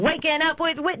Waking up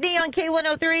with Whitney on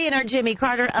K103, and our Jimmy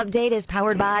Carter update is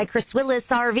powered by Chris Willis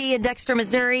RV in Dexter,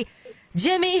 Missouri.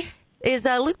 Jimmy, is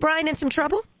Luke Bryan in some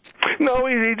trouble? No,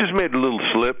 he just made a little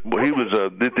slip. Okay. He was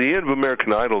at the end of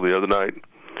American Idol the other night.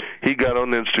 He got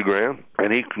on Instagram,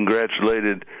 and he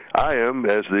congratulated I.M.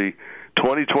 as the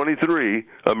 2023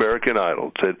 American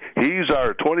Idol. Said, he's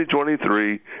our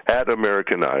 2023 at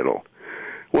American Idol.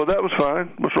 Well, that was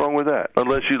fine. What's wrong with that?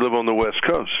 Unless you live on the West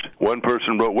Coast. One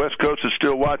person wrote, West Coast is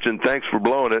still watching. Thanks for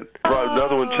blowing it.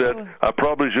 Another one said, I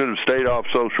probably should have stayed off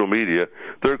social media.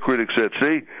 Third critic said,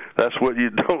 see, that's what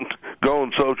you don't go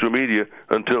on social media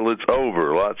until it's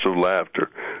over. Lots of laughter.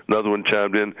 Another one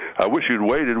chimed in, I wish you'd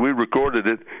waited. We recorded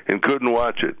it and couldn't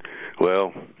watch it.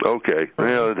 Well, okay.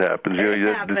 It happens. It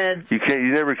happens. You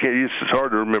never can. It's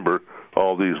hard to remember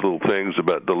all these little things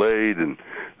about delayed and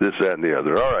this, that, and the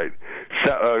other. All right.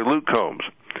 Luke Combs.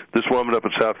 This woman up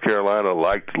in South Carolina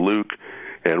liked Luke,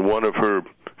 and one of her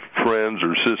friends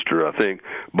or sister, I think,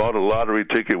 bought a lottery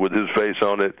ticket with his face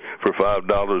on it for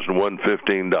 $5 and won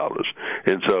 $15.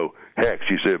 And so, heck,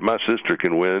 she said, if my sister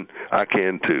can win, I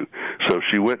can too. So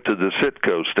she went to the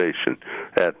Citgo station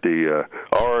at the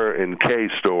R&K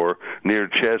store near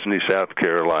Chesney, South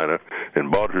Carolina,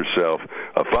 and bought herself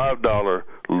a $5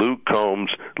 Luke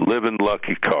Combs Living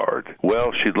Lucky card.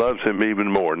 Well, she loves him even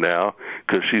more now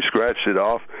because she scratched it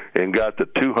off and got the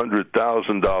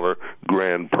 $200,000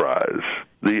 grand prize.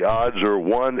 The odds are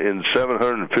 1 in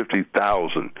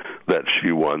 750,000 that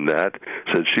she won that.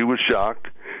 Said she was shocked.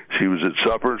 She was at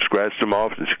supper, scratched them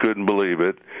off, and she couldn't believe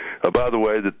it. By the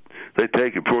way, they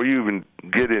take it before you even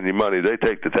get any money. They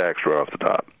take the tax right off the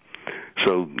top.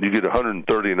 So you get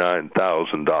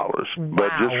 $139,000. Wow.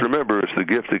 But just remember, it's the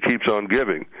gift that keeps on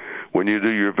giving. When you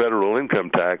do your federal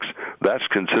income tax, that's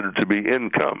considered to be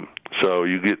income. So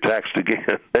you get taxed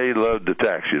again. They love to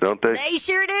tax you, don't they? They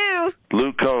sure do.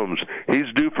 Luke Combs, he's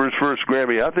due for his first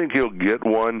Grammy. I think he'll get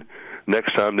one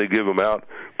next time they give him out,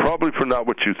 probably for Not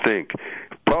What You Think,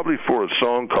 probably for a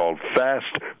song called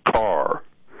Fast Car,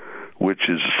 which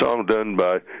is a song done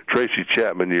by Tracy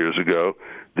Chapman years ago.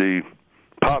 The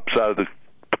pop side of the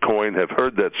coin have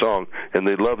heard that song, and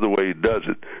they love the way he does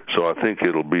it, so I think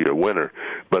it'll be a winner.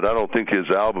 But I don't think his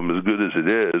album, as good as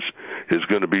it is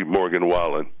going to beat Morgan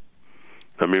Wallen.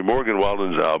 I mean, Morgan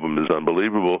Wallen's album is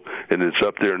unbelievable, and it's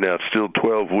up there now, still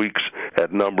 12 weeks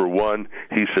at number one.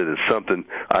 He said it's something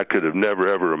I could have never,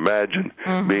 ever imagined,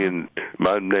 being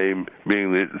my name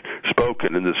being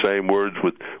spoken in the same words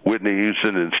with Whitney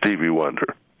Houston and Stevie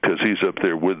Wonder, because he's up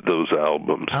there with those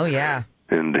albums. Oh, yeah.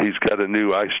 And he's got a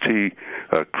new iced tea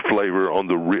flavor on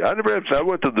the I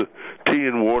went to the tea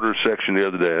and water section the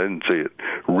other day. I didn't see it.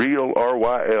 Real,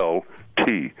 RYL,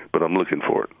 tea, but I'm looking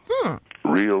for it.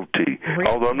 Real tea.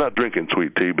 Although I'm not drinking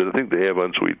sweet tea, but I think they have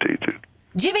unsweet tea, too.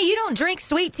 Jimmy, you don't drink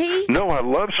sweet tea? No, I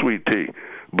love sweet tea.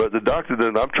 But the doctor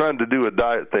doesn't. I'm trying to do a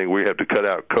diet thing where you have to cut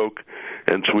out Coke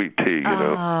and sweet tea, you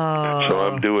know. So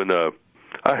I'm doing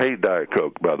I hate Diet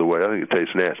Coke, by the way. I think it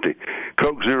tastes nasty.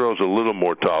 Coke Zero's a little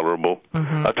more tolerable.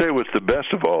 I'll tell you what's the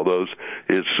best of all those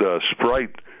is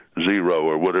Sprite Zero,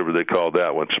 or whatever they call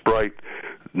that one. Sprite,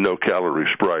 no-calorie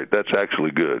Sprite. That's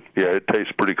actually good. Yeah, it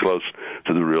tastes pretty close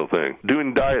to the real thing.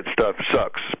 Doing diet stuff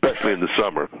sucks, especially in the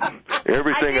summer.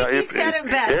 Everything you said it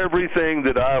best. Everything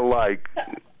that I like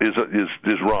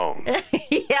is wrong.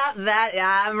 Yeah,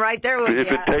 I'm right there with you.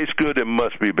 If it tastes good, it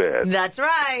must be bad. That's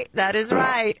right. That is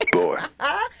right. Boy.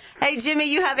 Hey, Jimmy,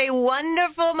 you have a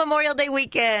wonderful Memorial Day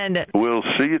weekend. We'll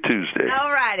see you Tuesday.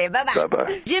 All righty. Bye-bye.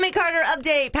 Bye-bye. Jimmy Carter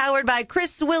update powered by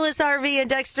Chris Willis RV in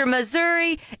Dexter,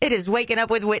 Missouri. It is Waking Up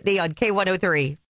with Whitney on K103.